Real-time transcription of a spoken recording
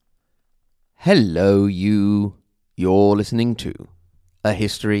Hello, you. You're listening to A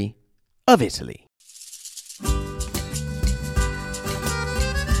History of Italy.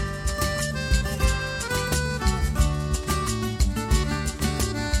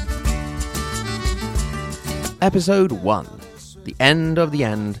 Episode 1. The end of the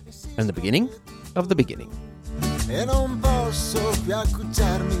end and the beginning of the beginning. E non posso più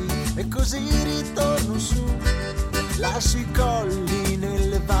accucciarmi e così ritorno su. Lascio I colli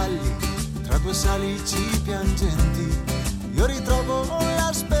nelle valli tra due salici piangenti. Io ritrovo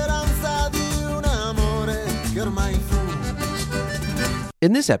la speranza di un amore che ormai fu.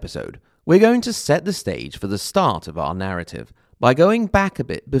 In this episode, we're going to set the stage for the start of our narrative by going back a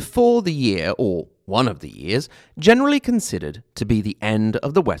bit before the year, or one of the years, generally considered to be the end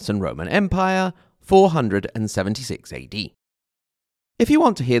of the Western Roman Empire, 476 AD. If you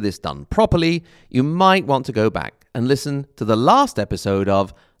want to hear this done properly, you might want to go back and listen to the last episode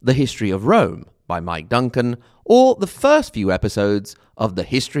of The History of Rome by Mike Duncan, or the first few episodes of The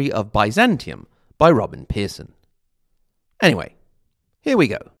History of Byzantium by Robin Pearson. Anyway, here we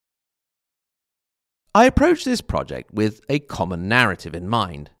go. I approached this project with a common narrative in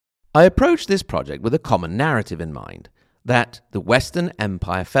mind. That the Western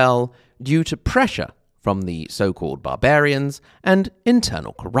Empire fell due to pressure from the so-called barbarians and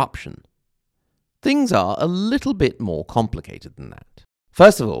internal corruption. Things are a little bit more complicated than that.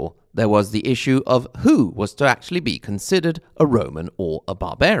 First of all, there was the issue of who was to actually be considered a Roman or a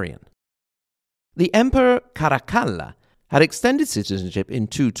barbarian. The Emperor Caracalla had extended citizenship in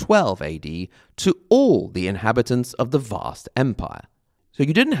 212 AD to all the inhabitants of the vast empire, so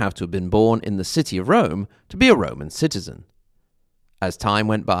you didn't have to have been born in the city of Rome to be a Roman citizen. As time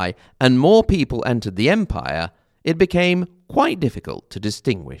went by and more people entered the empire, it became quite difficult to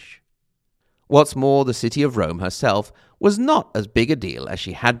distinguish. What's more, the city of Rome herself was not as big a deal as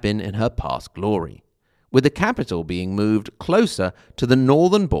she had been in her past glory, with the capital being moved closer to the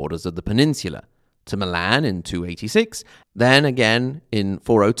northern borders of the peninsula, to Milan in 286, then again in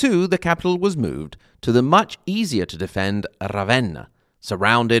 402 the capital was moved to the much easier to defend Ravenna,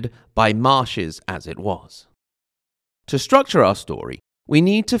 surrounded by marshes as it was. To structure our story, we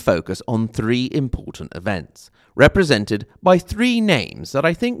need to focus on three important events, represented by three names that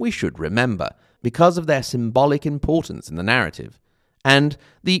I think we should remember because of their symbolic importance in the narrative, and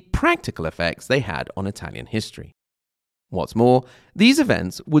the practical effects they had on Italian history. What's more, these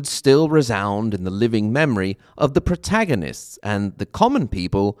events would still resound in the living memory of the protagonists and the common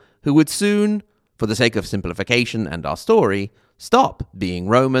people who would soon, for the sake of simplification and our story, stop being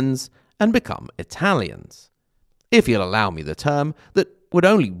Romans and become Italians. If you'll allow me the term that would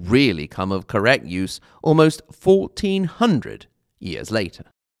only really come of correct use almost 1400 years later.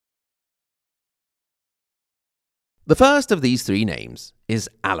 The first of these three names is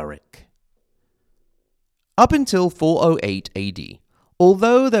Alaric. Up until 408 AD,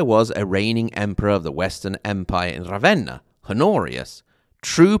 although there was a reigning emperor of the Western Empire in Ravenna, Honorius,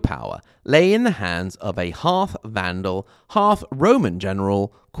 true power lay in the hands of a half-Vandal, half-Roman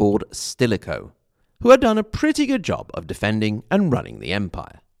general called Stilicho, who had done a pretty good job of defending and running the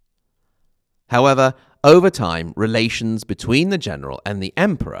empire. However, over time, relations between the general and the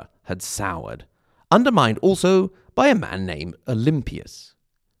emperor had soured, undermined also by a man named Olympius.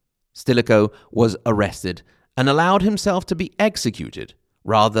 Stilicho was arrested and allowed himself to be executed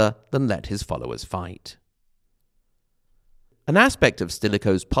rather than let his followers fight. An aspect of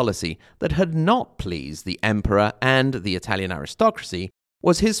Stilicho's policy that had not pleased the emperor and the Italian aristocracy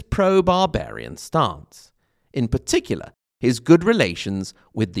was his pro-barbarian stance, in particular his good relations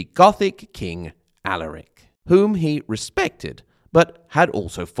with the Gothic king Alaric, whom he respected but had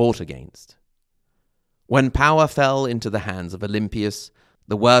also fought against. When power fell into the hands of Olympius,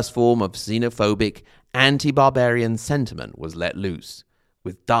 the worst form of xenophobic, anti-barbarian sentiment was let loose,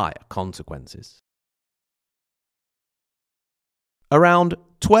 with dire consequences. Around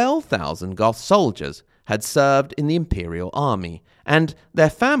 12,000 Goth soldiers had served in the imperial army, and their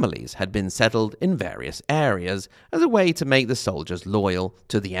families had been settled in various areas as a way to make the soldiers loyal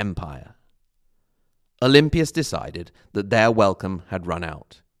to the empire. Olympius decided that their welcome had run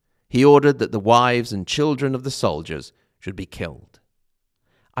out. He ordered that the wives and children of the soldiers should be killed.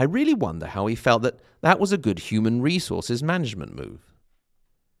 I really wonder how he felt that was a good human resources management move.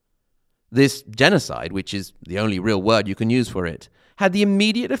 This genocide, which is the only real word you can use for it, had the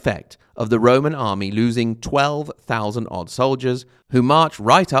immediate effect of the Roman army losing 12,000 odd soldiers who marched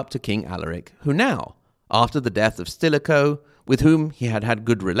right up to King Alaric, who now, after the death of Stilicho, with whom he had had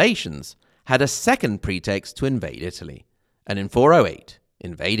good relations, had a second pretext to invade Italy, and in 408,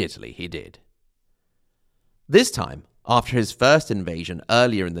 invade Italy he did. This time, After his first invasion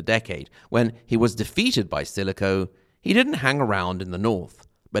earlier in the decade, when he was defeated by Stilicho, he didn't hang around in the north,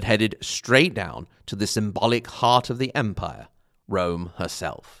 but headed straight down to the symbolic heart of the empire, Rome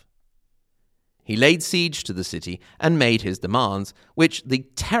herself. He laid siege to the city and made his demands, which the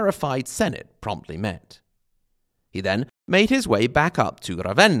terrified Senate promptly met. He then made his way back up to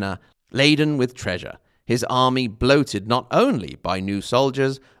Ravenna, laden with treasure, his army bloated not only by new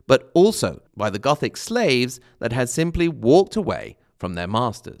soldiers, but also by the Gothic slaves that had simply walked away from their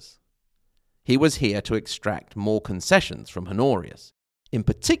masters. He was here to extract more concessions from Honorius, in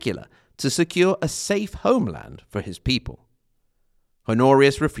particular to secure a safe homeland for his people.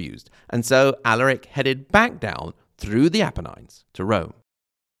 Honorius refused, and so Alaric headed back down through the Apennines to Rome.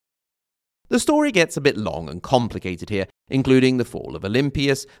 The story gets a bit long and complicated here, including the fall of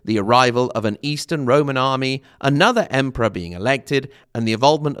Olympius, the arrival of an Eastern Roman army, another emperor being elected, and the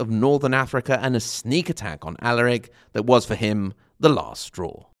involvement of Northern Africa and a sneak attack on Alaric that was for him the last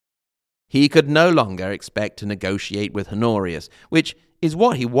straw. He could no longer expect to negotiate with Honorius, which is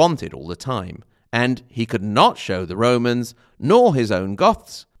what he wanted all the time, and he could not show the Romans, nor his own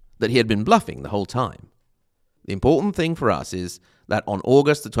Goths, that he had been bluffing the whole time. The important thing for us is that on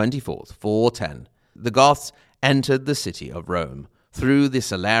August the 24th, 410, the Goths entered the city of Rome through the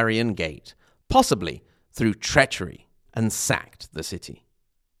Salarian Gate, possibly through treachery, and sacked the city.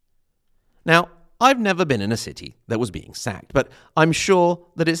 Now, I've never been in a city that was being sacked, but I'm sure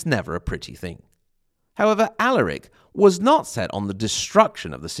that it's never a pretty thing. However, Alaric was not set on the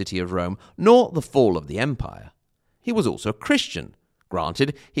destruction of the city of Rome, nor the fall of the empire. He was also a Christian.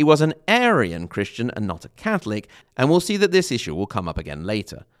 Granted, he was an Arian Christian and not a Catholic, and we'll see that this issue will come up again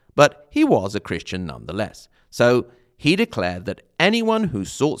later. But he was a Christian nonetheless. So he declared that anyone who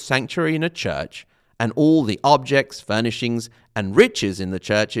sought sanctuary in a church and all the objects, furnishings, and riches in the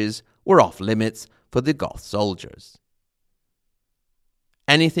churches were off limits for the Goth soldiers.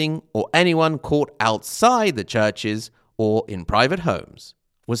 Anything or anyone caught outside the churches or in private homes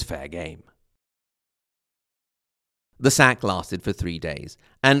was fair game. The sack lasted for 3 days,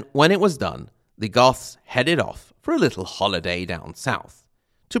 and when it was done, the Goths headed off for a little holiday down south,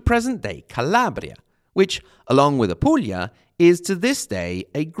 to present-day Calabria, which, along with Apulia, is to this day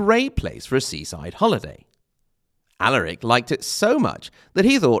a great place for a seaside holiday. Alaric liked it so much that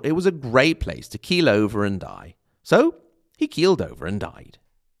he thought it was a great place to keel over and die, so he keeled over and died.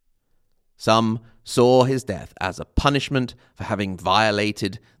 Some saw his death as a punishment for having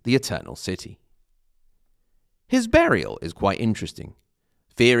violated the Eternal City. His burial is quite interesting.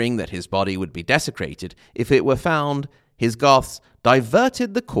 Fearing that his body would be desecrated if it were found, his Goths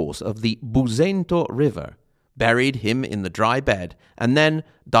diverted the course of the Busento River, buried him in the dry bed, and then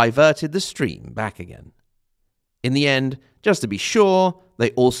diverted the stream back again. In the end, just to be sure,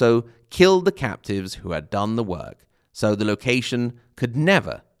 they also killed the captives who had done the work, so the location could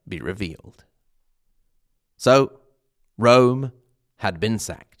never be revealed. So, Rome had been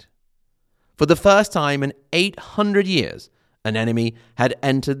sacked. For the first time in 800 years, an enemy had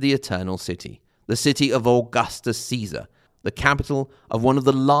entered the Eternal City, the city of Augustus Caesar, the capital of one of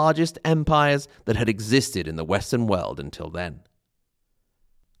the largest empires that had existed in the Western world until then.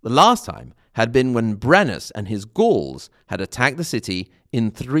 The last time had been when Brennus and his Gauls had attacked the city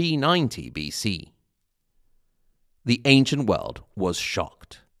in 390 BC. The ancient world was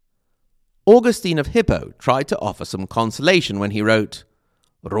shocked. Augustine of Hippo tried to offer some consolation when he wrote,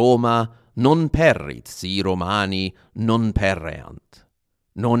 Roma non perrit si Romani non perreant,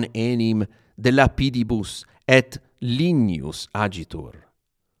 non enim de lapidibus et lignius agitur.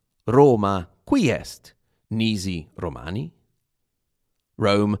 Roma qui est, nisi Romani?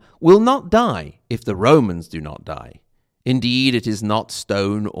 Rome will not die if the Romans do not die. Indeed, it is not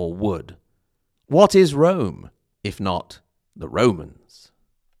stone or wood. What is Rome, if not the Romans?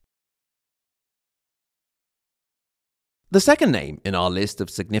 The second name in our list of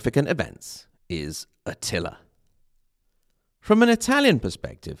significant events is Attila. From an Italian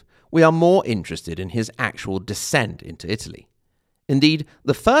perspective, we are more interested in his actual descent into Italy. Indeed,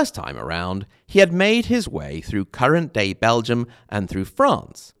 the first time around, he had made his way through current-day Belgium and through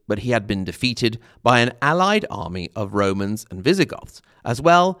France, but he had been defeated by an allied army of Romans and Visigoths, as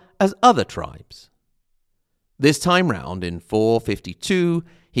well as other tribes. This time round, in 452,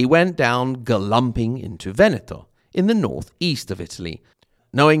 he went down gallumping into Veneto, in the northeast of Italy,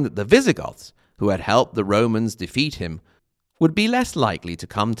 knowing that the Visigoths, who had helped the Romans defeat him, would be less likely to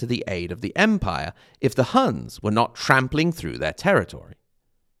come to the aid of the empire if the Huns were not trampling through their territory.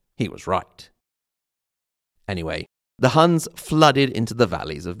 He was right. Anyway, the Huns flooded into the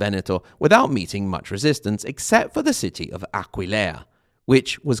valleys of Veneto without meeting much resistance except for the city of Aquileia,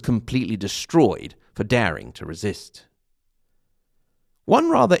 which was completely destroyed for daring to resist. One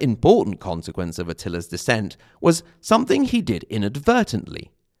rather important consequence of Attila's descent was something he did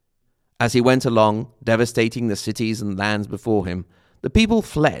inadvertently. As he went along, devastating the cities and lands before him, the people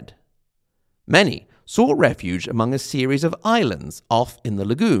fled. Many sought refuge among a series of islands off in the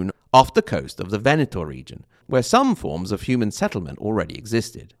lagoon, off the coast of the Veneto region, where some forms of human settlement already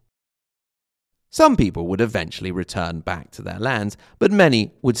existed. Some people would eventually return back to their lands, but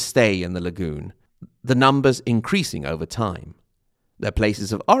many would stay in the lagoon, the numbers increasing over time. Their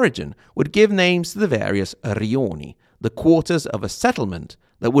places of origin would give names to the various rioni, the quarters of a settlement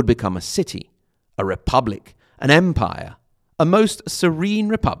that would become a city, a republic, an empire, a most serene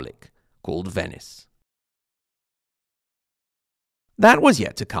republic called Venice. That was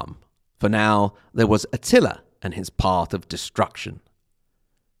yet to come, for now there was Attila and his path of destruction.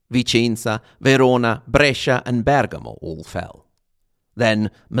 Vicenza, Verona, Brescia, and Bergamo all fell.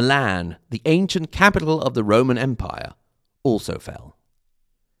 Then Milan, the ancient capital of the Roman Empire, also fell.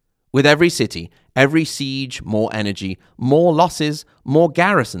 With every city, every siege, more energy, more losses, more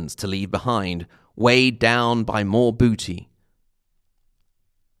garrisons to leave behind, weighed down by more booty.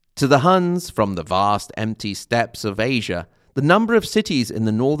 To the Huns, from the vast empty steppes of Asia, the number of cities in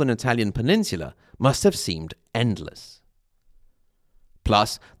the northern Italian peninsula must have seemed endless.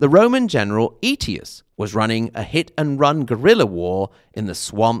 Plus, the Roman general Aetius was running a hit-and-run guerrilla war in the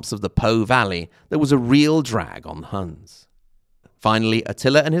swamps of the Po Valley that was a real drag on the Huns. Finally,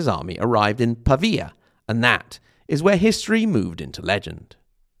 Attila and his army arrived in Pavia, and that is where history moved into legend.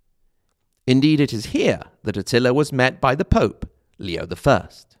 Indeed, it is here that Attila was met by the Pope, Leo I.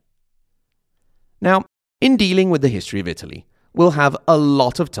 Now, in dealing with the history of Italy, we'll have a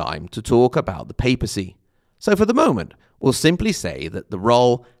lot of time to talk about the papacy. So for the moment, we'll simply say that the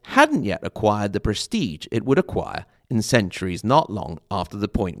role hadn't yet acquired the prestige it would acquire in centuries not long after the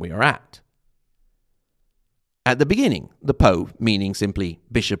point we are at. At the beginning, the Pope, meaning simply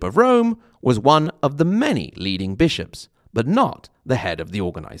Bishop of Rome, was one of the many leading bishops, but not the head of the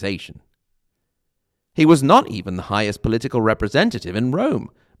organization. He was not even the highest political representative in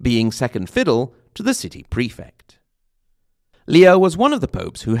Rome, being second fiddle to the city prefect. Leo was one of the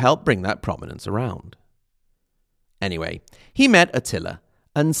popes who helped bring that prominence around. Anyway, he met Attila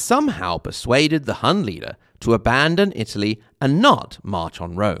and somehow persuaded the Hun leader to abandon Italy and not march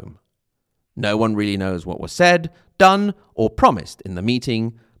on Rome. No one really knows what was said, done, or promised in the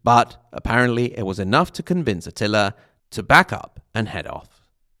meeting, but apparently it was enough to convince Attila to back up and head off.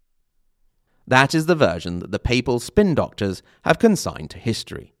 That is the version that the papal spin doctors have consigned to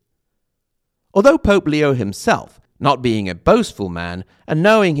history. Although Pope Leo himself, not being a boastful man and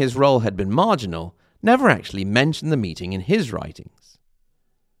knowing his role had been marginal, never actually mentioned the meeting in his writings.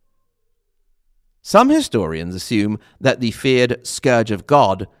 Some historians assume that the feared scourge of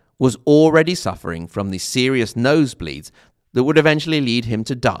God was already suffering from the serious nosebleeds that would eventually lead him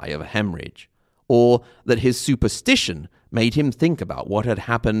to die of a hemorrhage, or that his superstition made him think about what had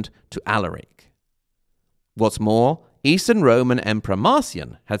happened to Alaric. What's more, Eastern Roman Emperor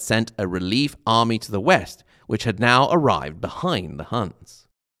Marcian had sent a relief army to the west, which had now arrived behind the Huns.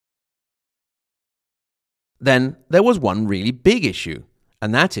 Then there was one really big issue,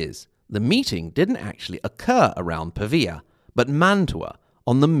 and that is, the meeting didn't actually occur around Pavia, but Mantua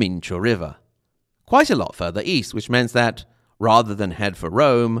on the Mincio River, quite a lot further east, which meant that, rather than head for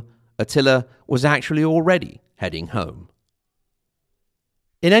Rome, Attila was actually already heading home.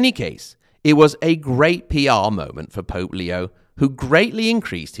 In any case, it was a great PR moment for Pope Leo, who greatly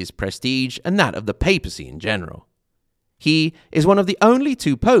increased his prestige and that of the papacy in general. He is one of the only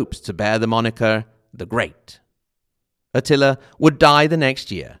two popes to bear the moniker the Great. Attila would die the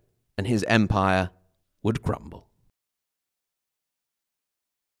next year, and his empire would crumble.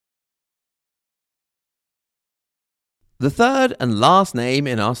 The third and last name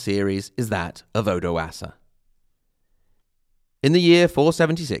in our series is that of Odoacer. In the year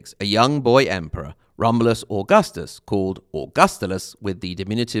 476, a young boy emperor, Romulus Augustus, called Augustulus with the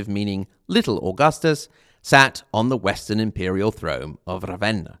diminutive meaning Little Augustus, sat on the western imperial throne of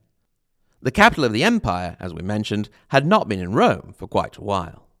Ravenna. The capital of the empire, as we mentioned, had not been in Rome for quite a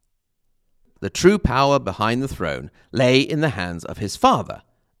while. The true power behind the throne lay in the hands of his father,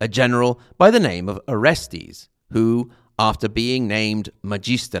 a general by the name of Orestes, who, after being named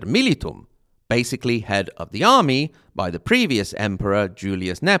Magister Militum, basically head of the army, by the previous emperor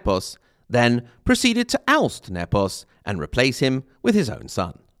Julius Nepos, then proceeded to oust Nepos and replace him with his own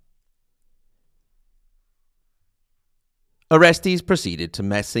son. Orestes proceeded to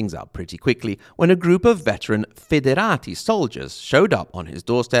mess things up pretty quickly when a group of veteran Federati soldiers showed up on his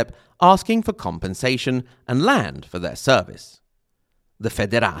doorstep asking for compensation and land for their service. The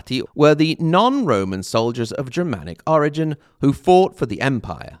Federati were the non-Roman soldiers of Germanic origin who fought for the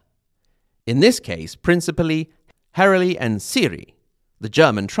empire. In this case, principally Heruli and Siri, the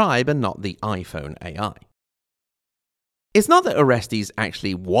German tribe and not the iPhone AI. It's not that Orestes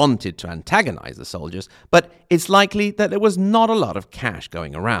actually wanted to antagonize the soldiers, but it's likely that there was not a lot of cash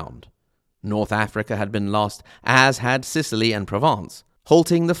going around. North Africa had been lost, as had Sicily and Provence,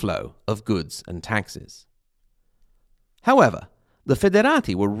 halting the flow of goods and taxes. However, the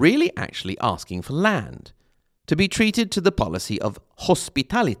Federati were really actually asking for land, to be treated to the policy of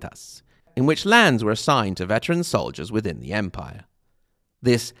hospitalitas, in which lands were assigned to veteran soldiers within the empire.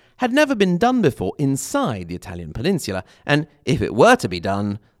 This had never been done before inside the Italian peninsula, and if it were to be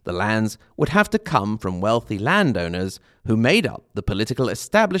done, the lands would have to come from wealthy landowners who made up the political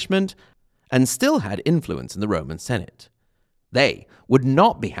establishment and still had influence in the Roman Senate. They would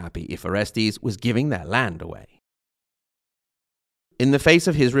not be happy if Orestes was giving their land away. In the face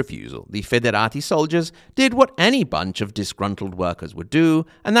of his refusal, the Federati soldiers did what any bunch of disgruntled workers would do,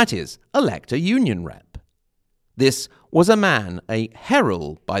 and that is, elect a union rep. This was a man, a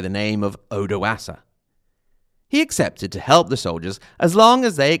herald by the name of Odoacer. He accepted to help the soldiers as long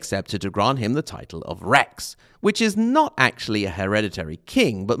as they accepted to grant him the title of Rex, which is not actually a hereditary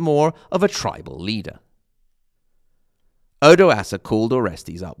king, but more of a tribal leader. Odoacer called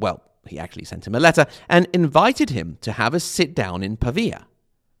Orestes up, he actually sent him a letter, and invited him to have a sit-down in Pavia.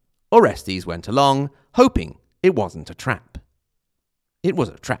 Orestes went along, hoping it wasn't a trap. It was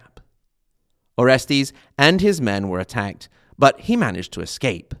a trap. Orestes and his men were attacked, but he managed to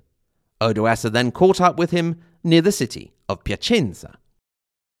escape. Odoacer then caught up with him near the city of Piacenza.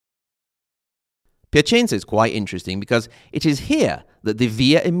 Piacenza is quite interesting because it is here that the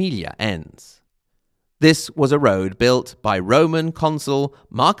Via Aemilia ends. This was a road built by Roman consul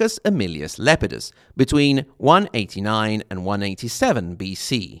Marcus Aemilius Lepidus between 189 and 187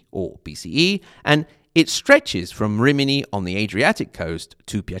 BC or BCE, and it stretches from Rimini on the Adriatic coast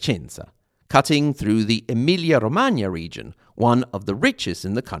to Piacenza, cutting through the Emilia-Romagna region, one of the richest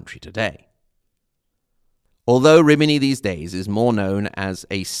in the country today. Although Rimini these days is more known as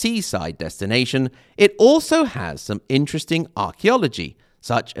a seaside destination, it also has some interesting archaeology,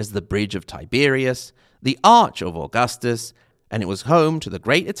 such as the Bridge of Tiberius, the Arch of Augustus, and it was home to the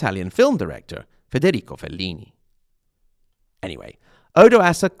great Italian film director Federico Fellini. Anyway,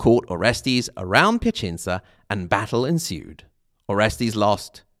 Odoacer caught Orestes around Piacenza and battle ensued. Orestes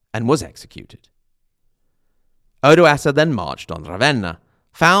lost and was executed. Odoacer then marched on Ravenna,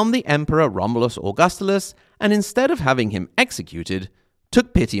 found the Emperor Romulus Augustulus, and instead of having him executed,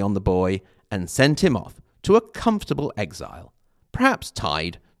 took pity on the boy and sent him off to a comfortable exile, perhaps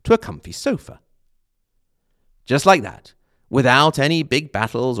tied to a comfy sofa. Just like that, without any big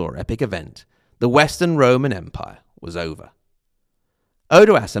battles or epic event, the Western Roman Empire was over.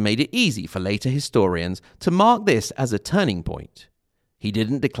 Odoacer made it easy for later historians to mark this as a turning point. He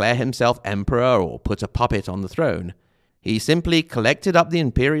didn't declare himself emperor or put a puppet on the throne. He simply collected up the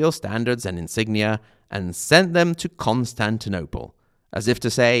imperial standards and insignia and sent them to Constantinople, as if to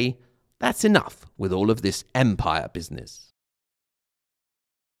say, that's enough with all of this empire business.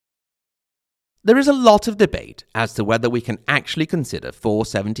 There is a lot of debate as to whether we can actually consider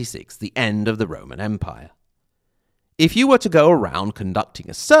 476 the end of the Roman Empire. If you were to go around conducting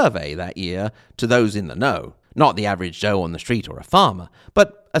a survey that year to those in the know, not the average Joe on the street or a farmer,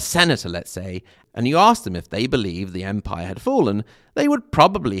 but a senator, let's say, and you asked them if they believed the empire had fallen, they would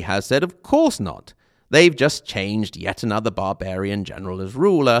probably have said, of course not. They've just changed yet another barbarian general as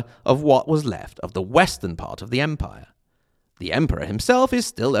ruler of what was left of the western part of the empire. The emperor himself is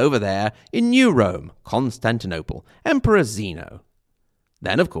still over there in New Rome, Constantinople, Emperor Zeno.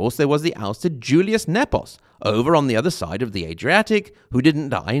 Then, of course, there was the ousted Julius Nepos over on the other side of the Adriatic, who didn't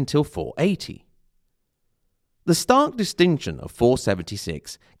die until 480. The stark distinction of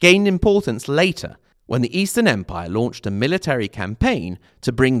 476 gained importance later when the Eastern Empire launched a military campaign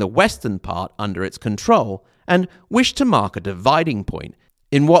to bring the western part under its control and wished to mark a dividing point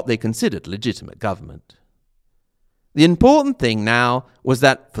in what they considered legitimate government. The important thing now was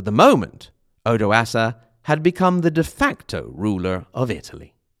that, for the moment, Odoacer had become the de facto ruler of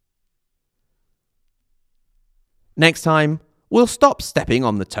Italy. Next time, we'll stop stepping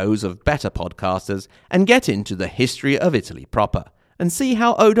on the toes of better podcasters and get into the history of Italy proper and see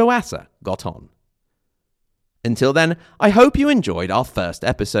how Odoacer got on. Until then, I hope you enjoyed our first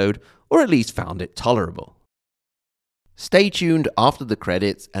episode, or at least found it tolerable. Stay tuned after the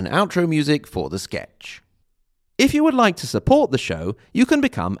credits and outro music for the sketch. If you would like to support the show, you can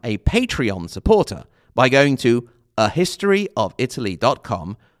become a Patreon supporter by going to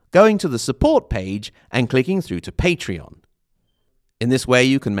ahistoryofitaly.com, going to the support page and clicking through to Patreon. In this way,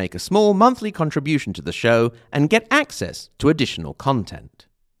 you can make a small monthly contribution to the show and get access to additional content.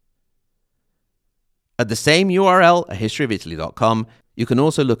 At the same URL, ahistoryofitaly.com, you can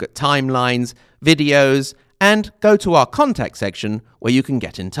also look at timelines, videos, and go to our contact section where you can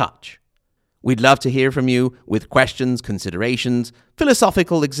get in touch. We'd love to hear from you with questions, considerations,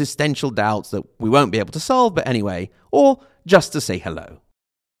 philosophical, existential doubts that we won't be able to solve, but anyway, or just to say hello.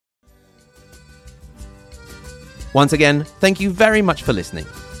 Once again, thank you very much for listening,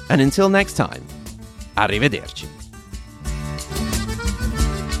 and until next time, arrivederci.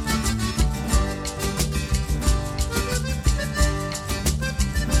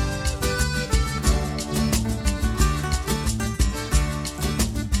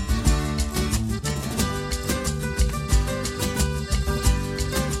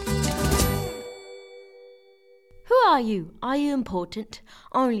 Who are you? Are you important?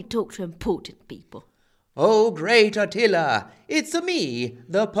 I only talk to important people. Oh, great Attila! It's me,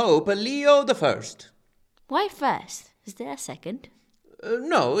 the Pope Leo I. Why first? Is there a second?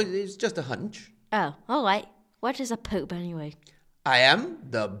 No, it's just a hunch. Oh, all right. What is a pope anyway? I am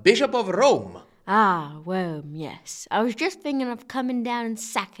the Bishop of Rome. Ah, Rome, yes. I was just thinking of coming down and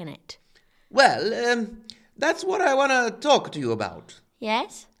sacking it. Well, that's what I want to talk to you about.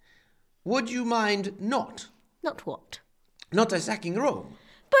 Yes? Would you mind not Not sacking Rome?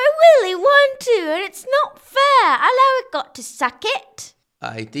 But I really want to, and it's not fair. Alaric got to sack it.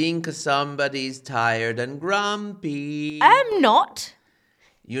 I think somebody's tired and grumpy. I'm not.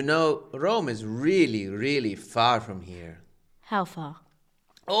 You know, Rome is really, really far from here. How far?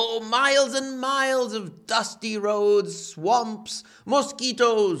 Oh, miles and miles of dusty roads, swamps,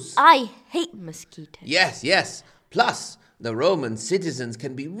 mosquitoes. I hate mosquitoes. Yes. Plus, the Roman citizens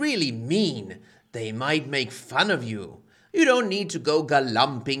can be really mean. They might make fun of you. You don't need to go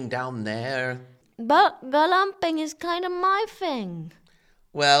galumping down there. But galumping is kind of my thing.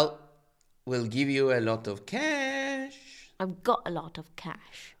 Well, we'll give you a lot of cash. I've got a lot of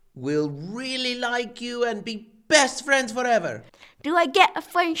cash. We'll really like you and be best friends forever. Do I get a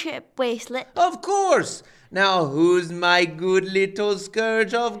friendship bracelet? Of course. Now, who's my good little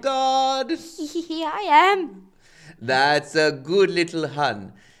scourge of God? Here I am. That's a good little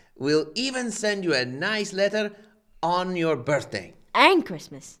hun. We'll even send you a nice letter on your birthday. And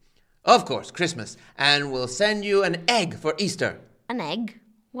Christmas. Of course, Christmas. And we'll send you an egg for Easter. An egg?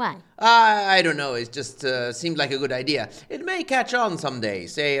 Why? I don't know. It just seemed like a good idea. It may catch on someday,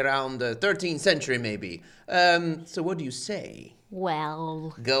 say around the 13th century maybe. So what do you say?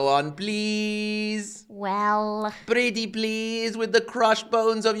 Well. Go on, please. Well. Pretty please, with the crushed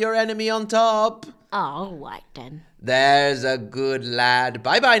bones of your enemy on top. All right then. There's a good lad.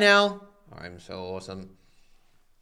 Bye-bye now. I'm so awesome.